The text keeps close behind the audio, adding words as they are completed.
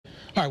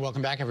All right,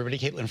 welcome back, everybody.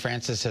 Caitlin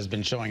Francis has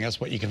been showing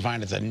us what you can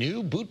find at the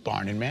new boot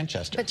barn in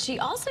Manchester. But she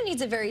also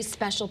needs a very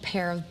special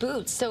pair of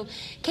boots. So,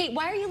 Kate,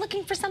 why are you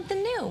looking for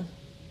something new?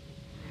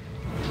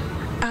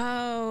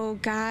 Oh,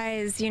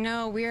 guys, you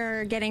know,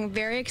 we're getting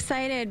very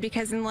excited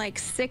because in like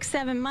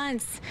 6-7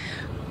 months,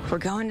 we're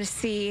going to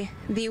see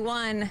the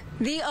one,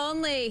 the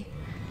only,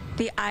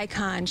 the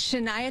icon,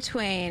 Shania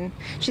Twain.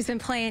 She's been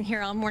playing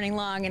here all morning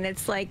long, and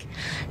it's like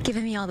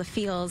giving me all the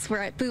feels.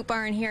 We're at Boot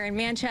Barn here in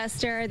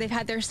Manchester. They've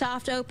had their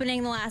soft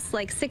opening the last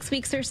like 6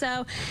 weeks or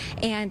so,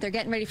 and they're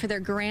getting ready for their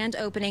grand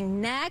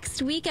opening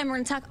next weekend. We're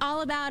going to talk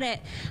all about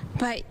it.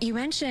 But you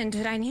mentioned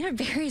that I need a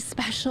very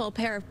special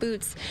pair of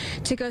boots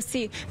to go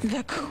see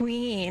the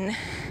Queen.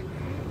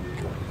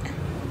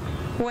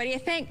 What do you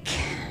think?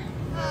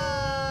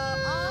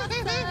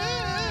 Awesome.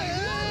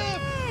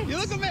 You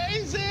look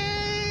amazing!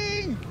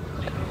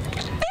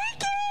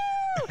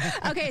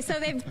 Okay, so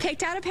they've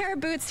picked out a pair of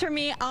boots for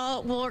me.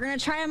 We're going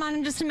to try them on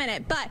in just a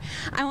minute. But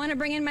I want to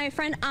bring in my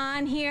friend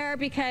On here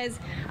because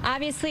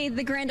obviously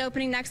the grand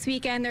opening next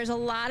weekend, there's a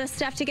lot of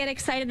stuff to get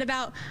excited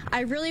about.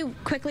 I really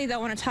quickly, though,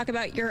 want to talk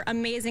about your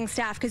amazing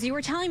staff because you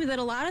were telling me that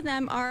a lot of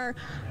them are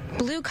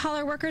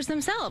blue-collar workers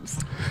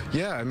themselves.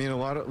 Yeah, I mean, a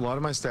lot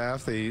of my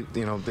staff, they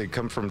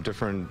come from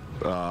different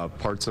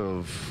parts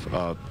of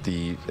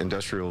the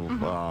industrial,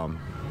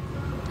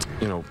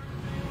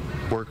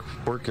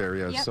 work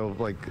area. Yep. So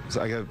like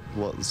I got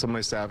some of my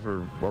staff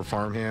are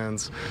farm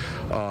hands.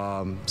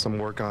 Some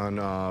work on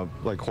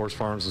like horse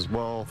farms as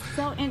well.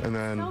 So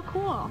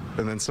cool.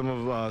 And then some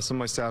of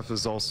my staff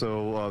is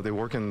also they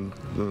work in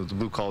the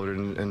blue collar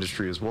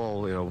industry as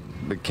well. You know,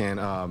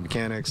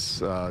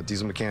 mechanics,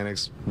 diesel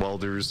mechanics,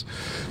 welders.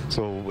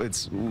 So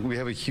we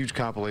have a huge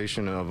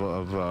compilation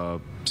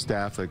of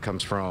staff that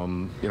comes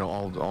from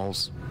all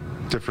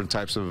different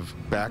types of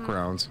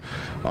backgrounds,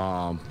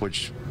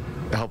 which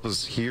help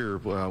us here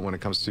when it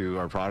comes to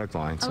our product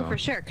line. Oh, for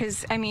sure,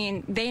 because, I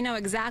mean, they know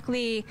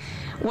exactly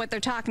what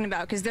they're talking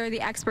about because they're the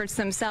experts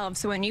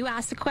themselves. So when you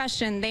ask a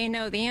question, they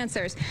know the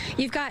answers.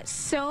 You've got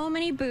so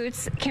many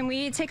boots. Can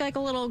we take like a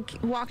little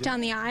walk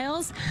down the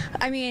aisles?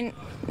 I mean,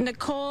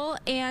 Nicole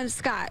and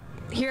Scott,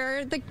 here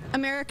are the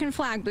American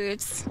flag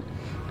boots.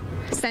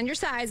 Send your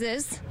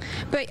sizes,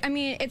 but I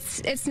mean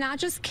it's not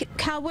just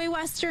cowboy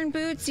western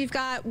boots. You've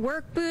got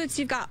work boots,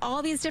 you've got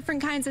all these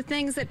different kinds of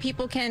things that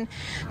people can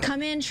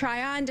come in,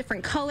 try on,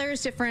 different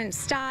colors, different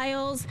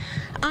styles.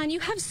 And you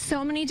have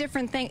so many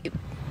different things,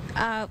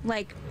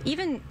 like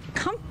even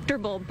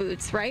comfortable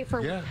boots, right?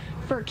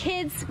 For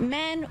kids,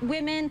 men,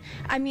 women.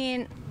 I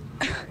mean,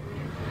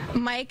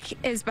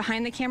 Mike is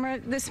behind the camera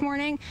this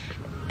morning.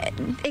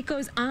 It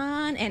goes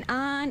on and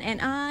on and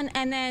on,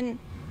 and then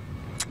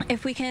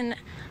if we can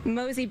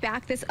mosey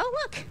back this, oh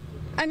look,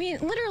 I mean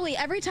literally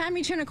every time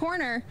you turn a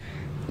corner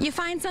you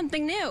find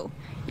something new.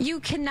 You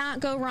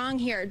cannot go wrong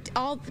here.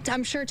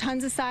 I'm sure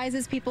tons of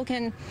sizes, people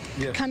can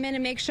come in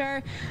and make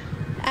sure.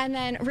 And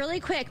then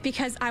really quick,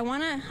 because I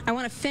wanna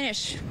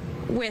finish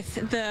with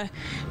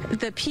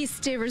the piece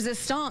de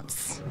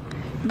resistance,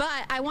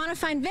 but I want to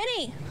find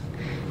Vinny.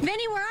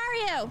 Vinny, where are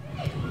you?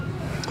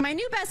 My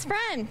new best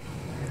friend.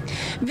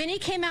 Vinny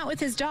came out with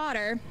his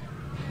daughter.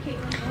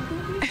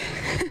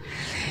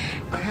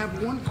 I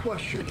have one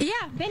question. Yeah,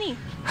 Vinny.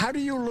 How do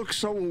you look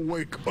so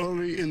awake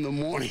early in the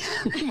morning?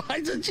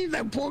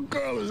 That poor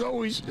girl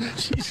is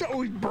she's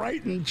always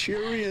bright and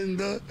cheery and.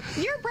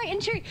 You're bright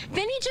and cheery.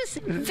 Vinny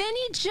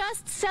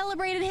just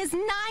celebrated his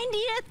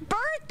 90th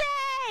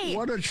birthday.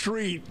 What a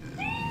treat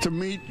to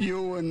meet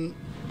you and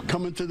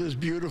come into this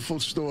beautiful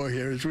store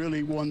here. It's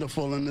really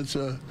wonderful, and it's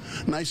a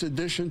nice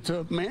addition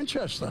to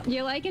Manchester.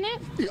 You liking it?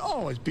 Yeah,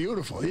 oh, it's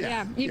beautiful.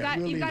 Yeah. You've got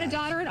a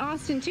daughter in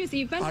Austin too, so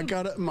you've been. I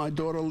got it. My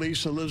daughter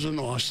Lisa lives in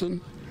Austin,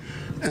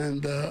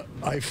 and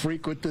I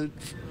frequent it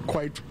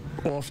quite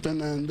often,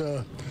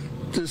 and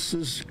this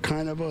is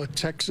kind of a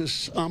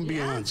Texas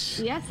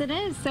ambiance. Yes, it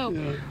is.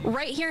 So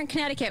right here in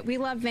Connecticut, we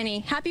love Vinny.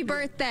 Happy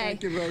birthday.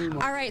 Thank you very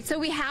much. All right, so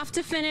we have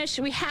to finish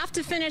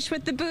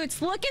with the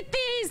boots. Look at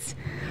these.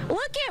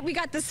 We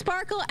got the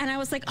sparkle, and I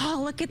was like,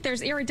 oh, look at,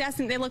 there's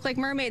iridescent. They look like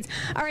mermaids.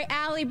 All right,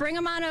 Allie, bring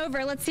them on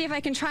over. Let's see if I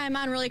can try them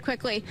on really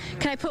quickly.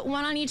 Can I put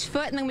one on each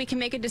foot, and then we can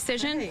make a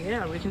decision? Hey,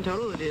 yeah, we can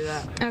totally do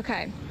that.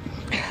 Okay.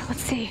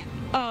 Let's see.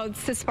 Oh,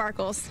 it's the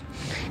sparkles.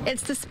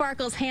 It's the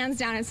sparkles. Hands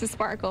down, it's the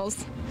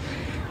sparkles.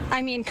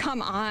 I mean,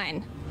 come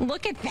on.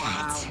 Look at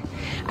that. Wow.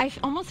 I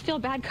almost feel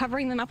bad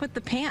covering them up with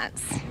the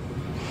pants.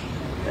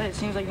 It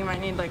seems like you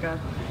might need like a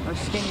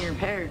skinnier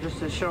pair just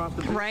to show off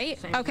the boots. Right?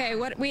 Okay,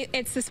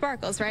 it's the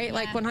sparkles, right? Yeah.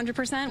 Like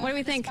 100%? What do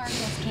we think?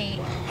 Sparkles, Kate.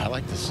 I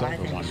like the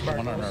silver one, the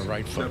one on our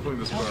right foot.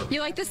 Definitely the sparkles. You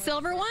like the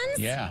silver ones?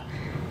 Yeah.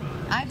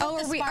 I vote Oh,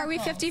 the are we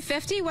sparkles.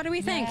 50-50? What do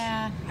we think?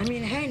 Yeah. I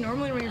mean, hey,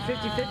 normally when you're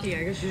 50-50,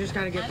 I guess you just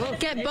gotta get both.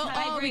 Get both.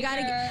 Oh, we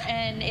gotta get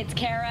And it's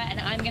Kara, and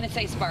I'm gonna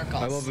say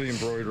sparkles. I love the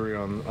embroidery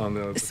on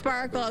the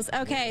sparkles.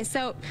 Okay,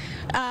 so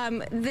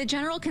the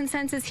general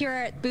consensus here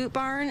at Boot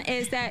Barn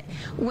is that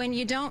when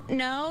you don't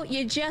know,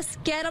 you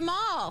just get them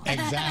all.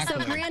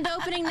 Exactly. So grand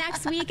opening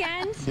next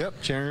weekend.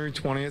 Yep, January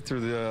 20th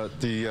through the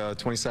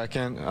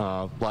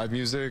 22nd. Live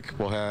music.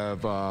 We'll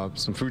have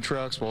some food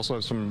trucks. We'll also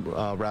have some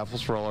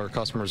raffles for all our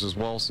customers as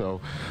well.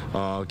 So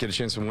get a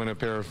chance to win a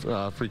pair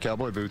of free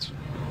cowboy boots.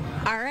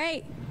 All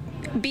right.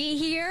 Be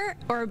here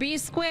or be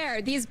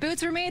square. These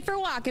boots were made for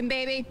walking,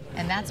 baby.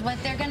 And that's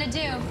what they're going to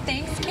do.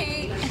 Thanks,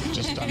 Kate.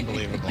 Just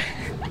unbelievable.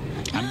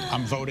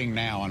 I'm voting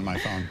now on my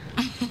phone.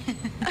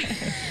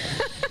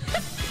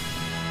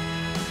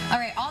 All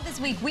right, all this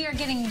week we are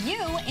getting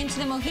you into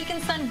the Mohegan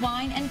Sun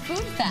Wine and Food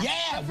Fest.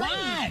 Yeah, for free.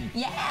 wine.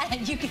 Yeah,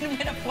 you can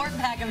win a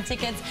 4-pack of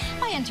tickets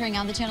by entering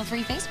on the Channel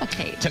 3 Facebook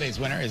page. Today's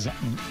winner is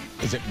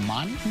it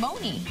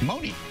Moni.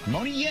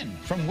 Moni Yin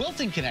from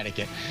Wilton,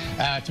 Connecticut.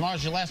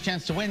 Tomorrow's your last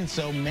chance to win,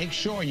 so make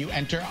sure you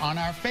enter on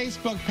our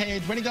Facebook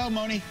page. Way to go,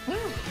 Moni. Woo.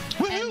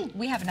 Woo-hoo. And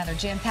we have another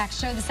jam-packed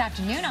show this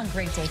afternoon on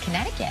Great Day,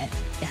 Connecticut.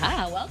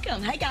 Yeah,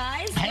 welcome. Hi,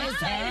 guys. Hey,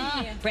 Hi.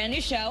 Sarah. Brand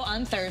new show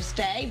on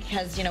Thursday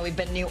because, you know, we've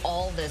been new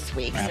all this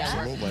week.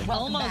 Absolutely. So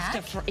almost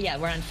back. yeah,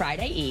 we're on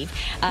Friday Eve.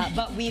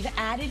 But we've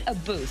added a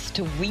boost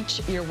to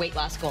reach your weight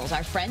loss goals.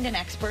 Our friend and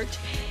expert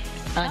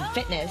on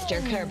fitness,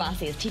 Dirk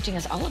Karabasi, is teaching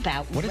us all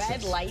about What is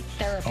red this? light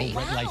therapy. Oh,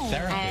 red light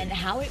therapy. And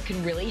how it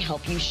can really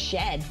help you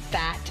shed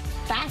fat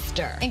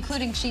faster.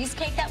 Including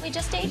cheesecake that we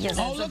just ate? Yes.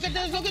 Oh, look at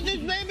this,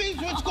 babies.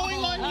 What's going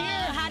on here?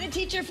 How to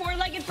teach your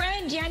four-legged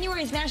friend.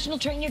 January is National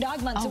Train Your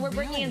Dog Month, so we're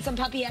bringing in some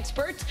puppy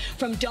experts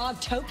from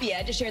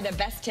Dogtopia to share their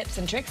best tips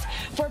and tricks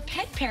for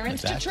pet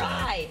parents to That's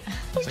try.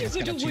 Looks like it's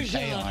got a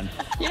toupee on.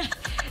 Yeah.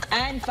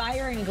 And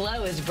Fire and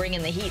Glow is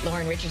bringing the heat.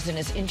 Lauren Richardson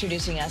is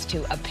introducing us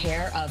to a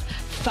pair of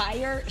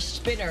fire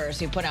spinners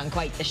who put on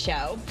quite the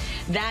show.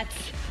 That's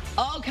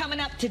all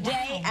coming up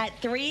today at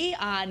 3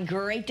 on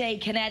Great Day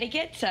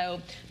Connecticut. So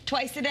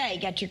twice a day,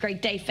 get your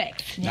Great Day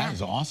fix. That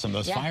is awesome.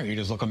 Those fire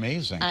eaters look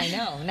amazing. I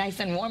know,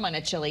 nice and warm on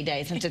a chilly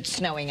day since it's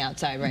snowing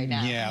outside right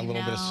now. Yeah, a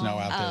little bit of snow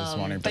out there this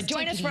morning. But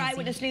join take us it for easy.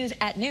 Eyewitness News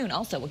at noon.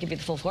 Also, we'll give you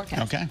the full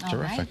forecast. Okay,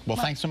 terrific. right. Well,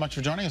 thanks so much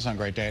for joining us on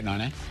Great Day at 9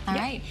 a.m. All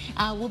right.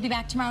 We'll be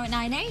back tomorrow at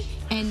 9 a.m.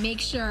 And make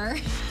sure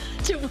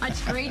to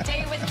watch Great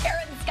Day with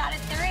Karen and Scott at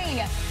 3.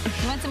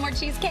 You want some more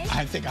cheesecake?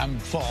 I think I'm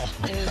full.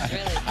 It was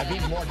really I've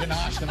eaten more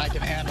ganache than I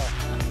can handle.